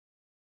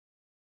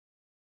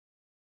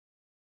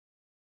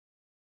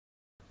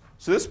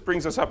So this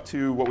brings us up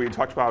to what we had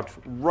talked about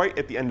right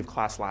at the end of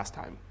class last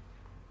time,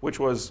 which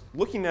was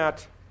looking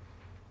at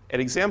an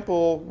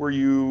example where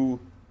you,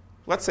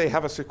 let's say,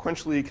 have a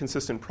sequentially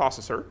consistent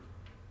processor.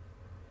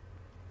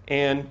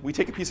 And we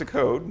take a piece of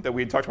code that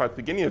we had talked about at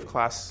the beginning of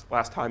class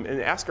last time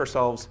and ask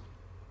ourselves,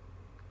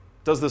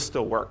 does this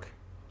still work?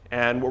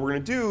 And what we're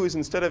going to do is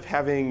instead of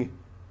having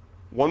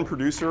one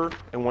producer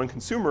and one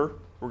consumer,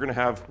 we're going to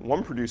have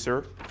one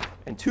producer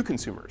and two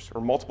consumers,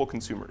 or multiple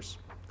consumers.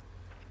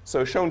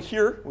 So shown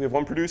here, we have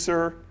one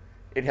producer.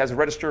 It has a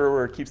register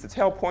where it keeps the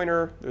tail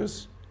pointer.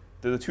 There's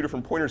the two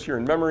different pointers here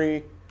in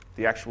memory,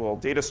 the actual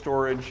data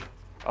storage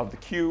of the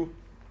queue.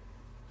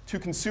 Two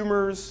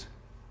consumers,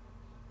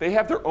 they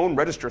have their own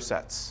register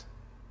sets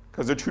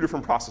because they're two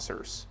different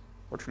processors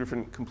or two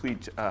different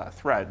complete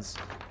threads.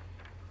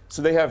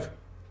 So they have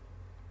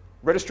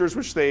registers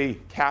which they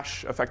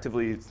cache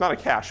effectively. It's not a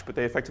cache, but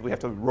they effectively have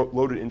to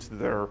load it into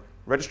their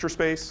register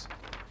space.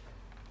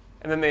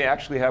 And then they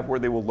actually have where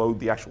they will load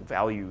the actual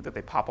value that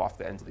they pop off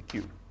the ends of the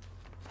queue.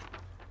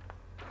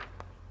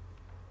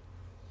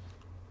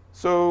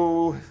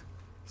 So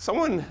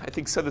someone, I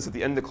think, said this at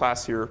the end of the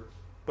class here.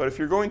 But if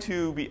you're going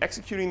to be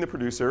executing the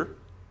producer,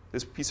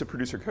 this piece of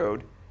producer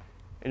code,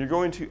 and you're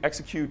going to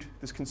execute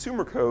this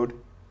consumer code,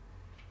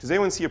 does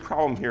anyone see a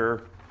problem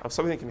here of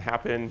something that can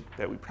happen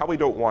that we probably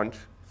don't want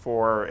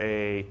for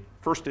a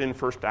first in,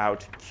 first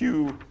out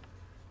queue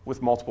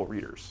with multiple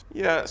readers?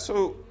 Yeah,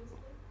 so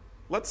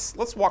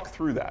let's walk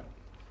through that.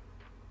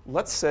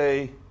 Let's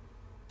say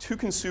two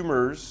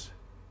consumers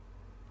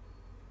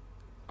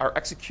are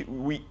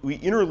we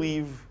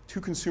interleave two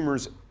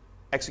consumers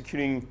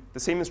executing the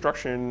same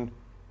instruction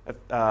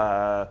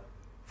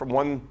from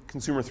one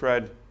consumer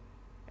thread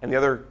and the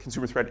other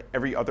consumer thread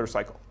every other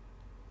cycle.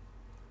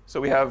 So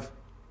we have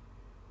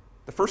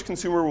the first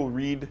consumer will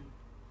read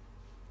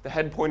the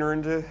head pointer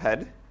into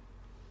head.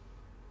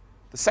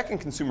 The second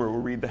consumer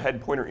will read the head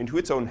pointer into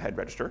its own head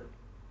register.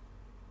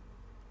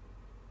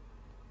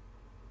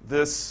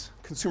 This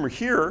consumer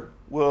here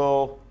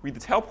will read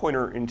the tail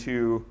pointer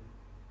into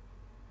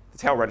the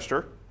tail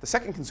register. The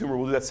second consumer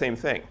will do that same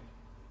thing.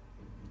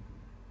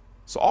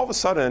 So all of a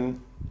sudden,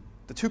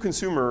 the two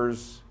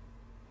consumers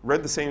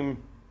read the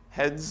same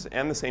heads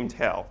and the same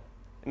tail.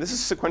 And this is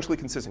sequentially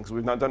consistent because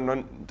we've not done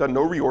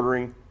no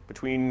reordering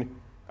between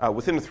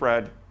within the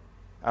thread.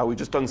 We've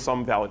just done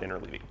some valid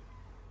interleaving.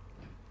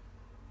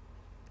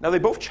 Now they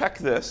both check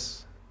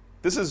this.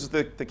 This is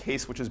the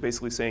case which is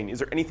basically saying, is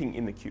there anything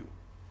in the queue?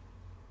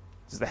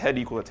 Does the head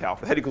equal the tail? If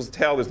the head equals the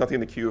tail, there's nothing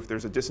in the queue. If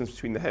there's a distance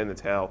between the head and the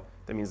tail,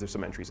 that means there's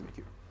some entries in the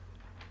queue.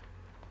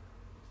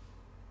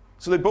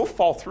 So they both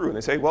fall through, and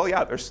they say, well,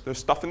 yeah, there's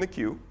stuff in the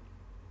queue.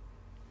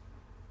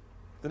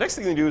 The next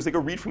thing they do is they go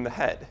read from the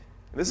head.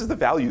 And this is the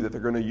value that they're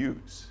going to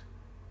use.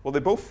 Well, they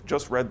both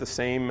just read the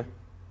same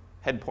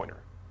head pointer.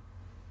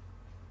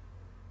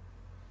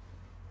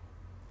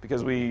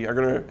 Because we are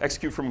going to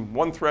execute from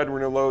one thread, we're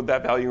going to load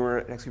that value, we're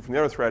going to execute from the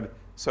other thread.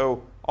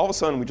 So all of a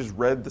sudden, we just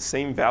read the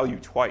same value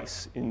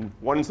twice.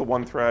 One's the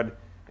one thread,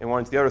 and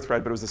one's the other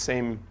thread, but it was the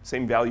same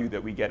value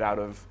that we get out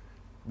of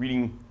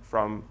reading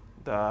from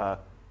the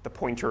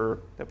pointer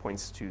that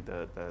points to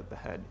the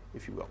head,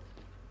 if you will.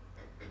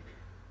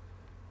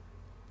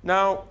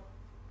 Now,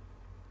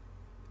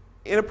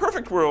 in a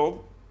perfect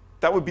world,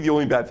 that would be the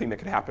only bad thing that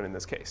could happen in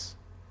this case.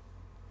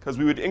 Because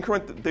we would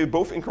they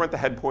both increment the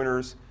head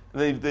pointers,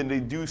 and then they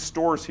do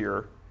stores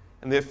here.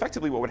 And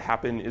effectively what would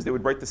happen is they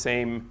would write the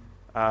same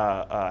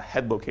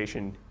head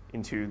location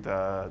into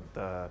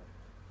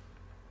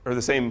or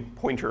the same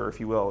pointer, if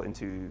you will,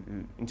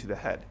 into the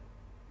head.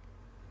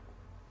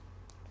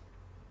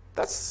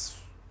 That's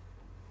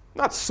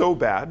not so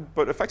bad,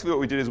 but effectively what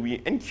we did is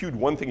we enqueued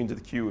one thing into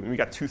the queue, and we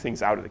got two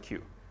things out of the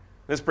queue.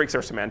 This breaks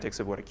our semantics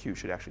of what a queue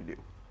should actually do.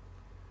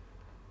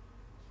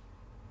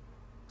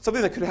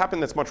 Something that could happen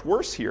that's much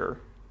worse here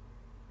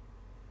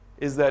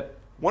is that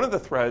one of the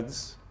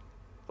threads,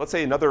 let's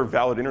say another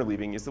valid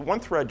interleaving, is the one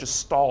thread just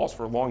stalls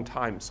for a long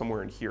time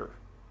somewhere in here.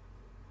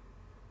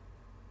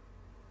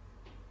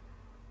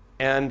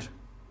 And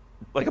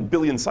like a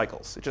billion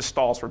cycles. It just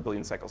stalls for a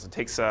billion cycles. It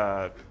takes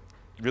a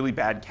really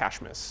bad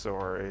cache miss,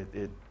 or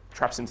it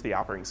traps into the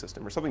operating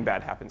system, or something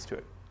bad happens to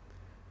it.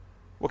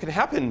 What can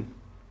happen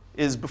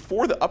is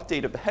before the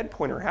update of the head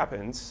pointer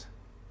happens,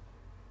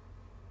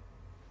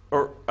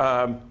 or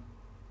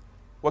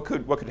what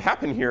could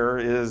happen here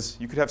is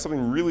you could have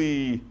something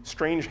really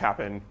strange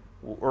happen,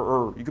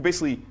 or you could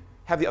basically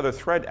have the other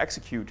thread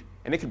execute,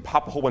 and it could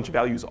pop a whole bunch of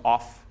values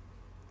off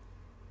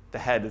the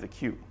head of the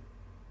queue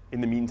in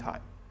the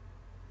meantime.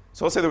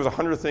 So let's say there was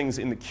 100 things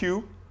in the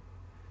queue.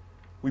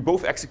 We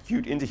both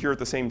execute into here at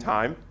the same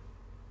time.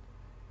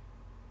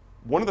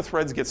 One of the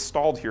threads gets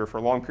stalled here for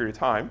a long period of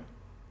time.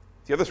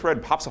 The other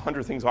thread pops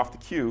 100 things off the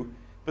queue.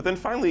 But then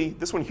finally,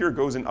 this one here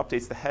goes and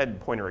updates the head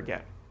pointer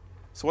again.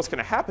 So what's going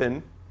to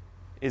happen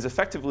is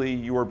effectively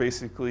you are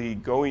basically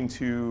going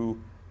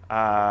to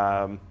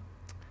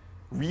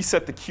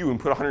reset the queue and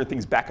put 100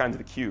 things back onto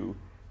the queue.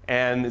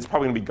 And it's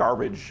probably going to be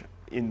garbage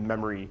in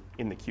memory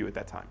in the queue at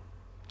that time.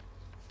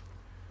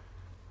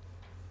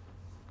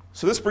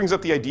 So this brings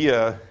up the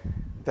idea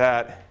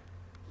that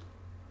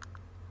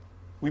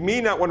we may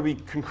not want to be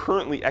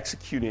concurrently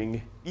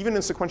executing, even in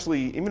a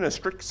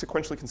strict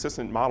sequentially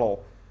consistent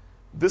model,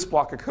 this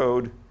block of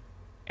code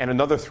and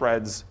another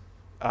thread's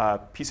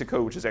piece of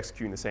code which is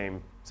executing the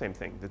same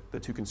thing, the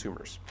two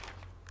consumers.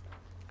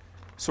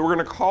 So we're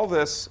going to call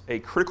this a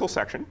critical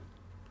section.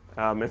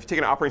 If you take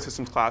an operating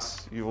systems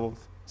class, you'll have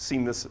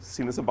seen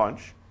this a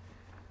bunch.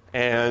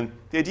 And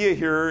the idea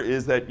here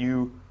is that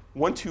you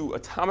want to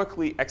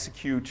atomically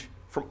execute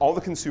from all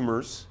the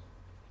consumers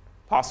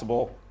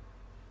possible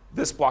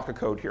this block of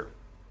code here.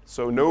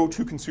 So no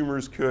two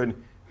consumers could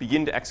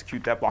begin to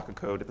execute that block of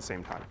code at the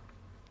same time.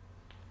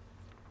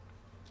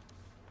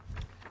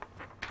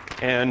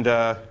 And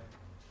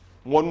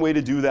one way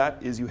to do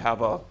that is you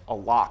have a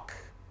lock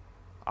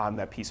on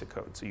that piece of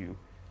code. So you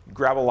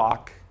grab a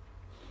lock,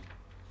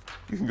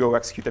 you can go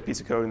execute that piece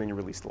of code, and then you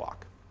release the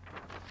lock.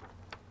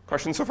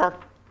 Questions so far?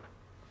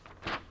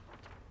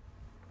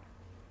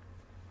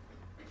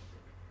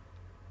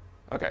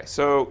 OK,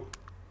 so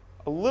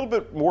a little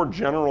bit more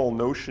general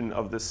notion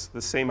of the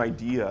same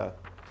idea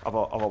of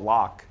a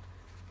lock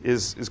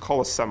is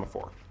called a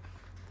semaphore.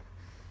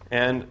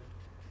 And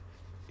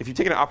if you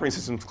take an operating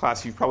systems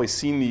class, you've probably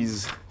seen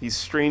these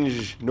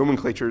strange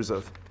nomenclatures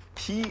of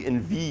P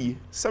and V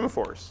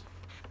semaphores.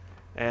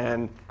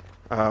 And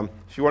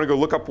if you want to go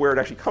look up where it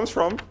actually comes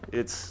from,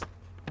 it's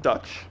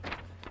Dutch.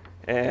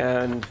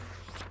 And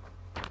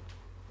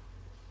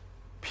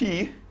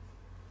P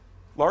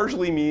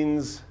largely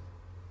means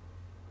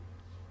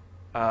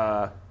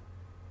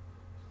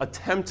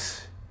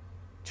attempt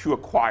to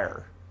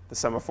acquire the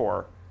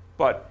semaphore.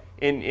 But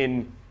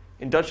in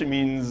Dutch, it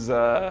means,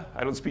 I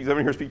don't speak, does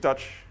anyone here speak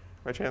Dutch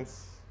by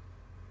chance?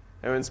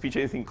 Anyone speak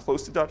anything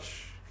close to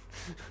Dutch?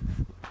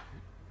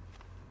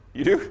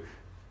 You do?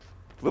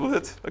 A little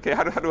bit? OK,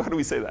 how do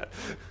we say that?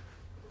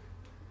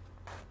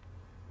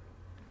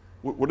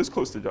 What is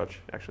close to Dutch,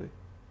 actually?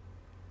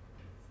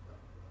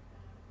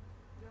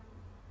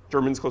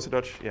 German's close to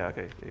Dutch? Yeah,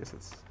 OK, I guess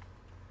it's.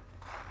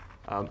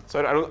 So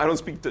I don't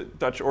speak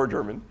Dutch or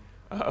German.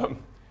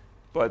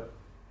 But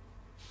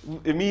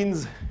it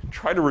means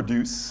try to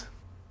reduce.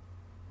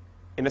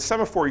 In a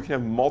semaphore, you can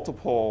have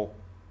multiple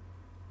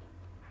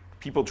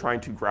people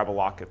trying to grab a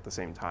lock at the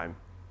same time.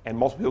 And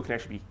multiple people can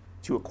actually be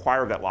to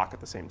acquire that lock at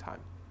the same time.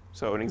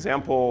 So an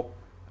example,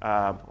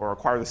 or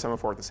acquire the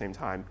semaphore at the same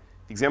time,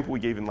 the example we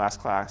gave in last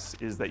class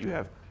is that you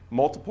have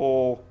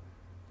multiple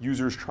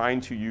users trying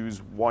to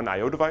use one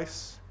I/O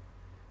device.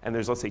 And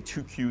there's, let's say,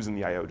 2 queues in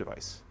the I/O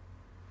device.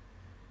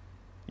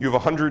 You have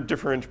 100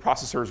 different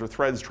processors or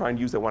threads trying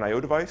to use that one I/O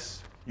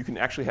device. You can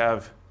actually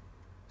have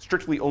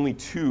strictly only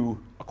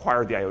 2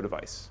 acquire the I/O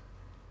device,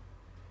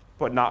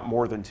 but not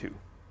more than 2.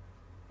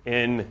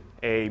 In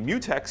a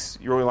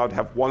mutex, you're only allowed to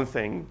have one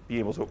thing be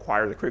able to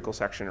acquire the critical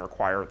section or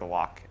acquire the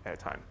lock at a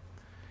time.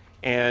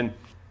 And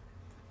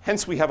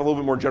hence, we have a little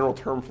bit more general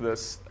term for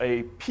this.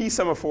 A P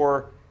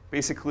semaphore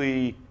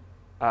basically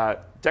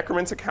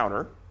decrements a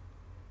counter.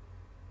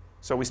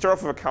 So we start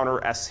off with a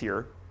counter S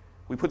here.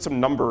 We put some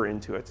number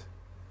into it.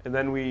 And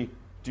then we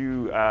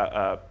do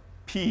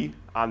P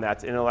on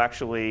that, and it'll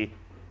actually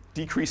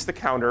decrease the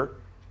counter.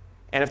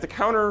 And if the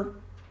counter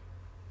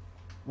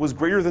was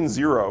greater than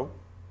 0,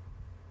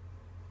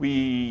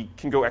 we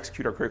can go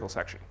execute our critical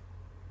section.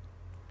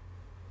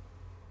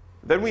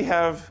 Then we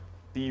have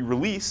the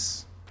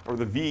release, or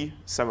the V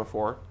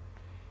semaphore.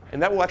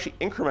 And that will actually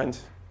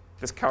increment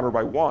this counter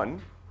by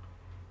 1.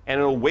 And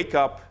it'll wake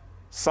up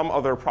some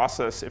other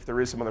process if there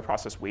is some other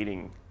process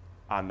waiting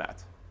on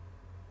that.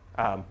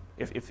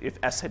 If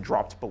S had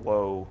dropped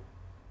below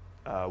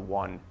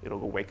 1, it'll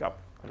go wake up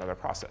another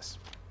process.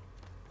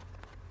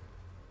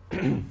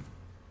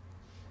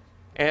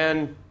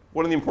 And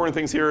one of the important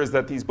things here is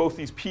that both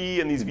these P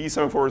and these V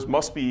semaphores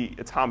must be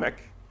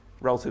atomic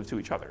relative to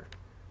each other.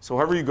 So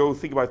however you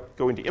think about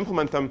going to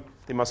implement them,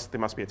 they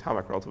must be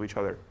atomic relative to each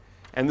other.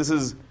 And this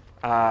is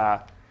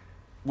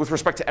with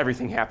respect to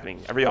everything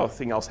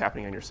else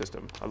happening on your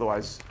system.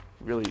 Otherwise,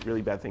 really,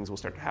 really bad things will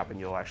start to happen.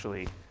 You'll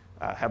actually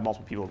have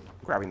multiple people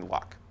grabbing the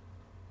lock.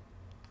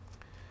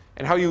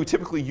 And how you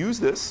typically use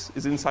this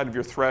is inside of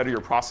your thread or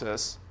your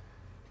process.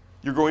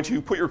 You're going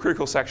to put your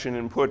critical section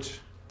and put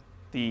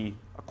the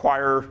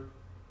acquire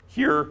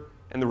here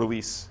and the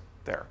release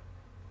there.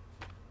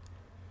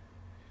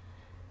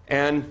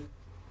 And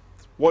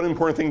one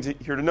important thing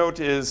here to note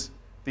is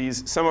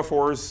these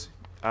semaphores,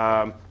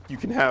 you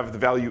can have the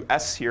value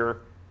S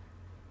here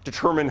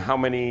determine how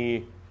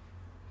many,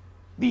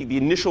 the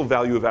initial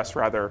value of S,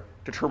 rather,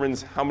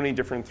 determines how many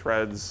different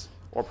threads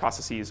or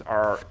processes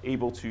are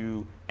able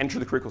to enter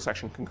the critical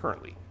section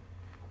concurrently.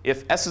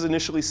 If S is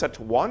initially set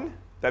to 1,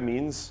 that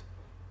means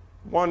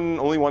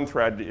only one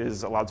thread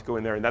is allowed to go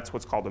in there, and that's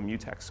what's called a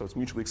mutex. So it's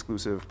mutually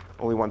exclusive.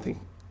 Only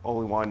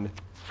one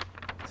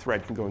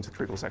thread can go into the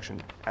critical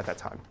section at that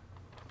time.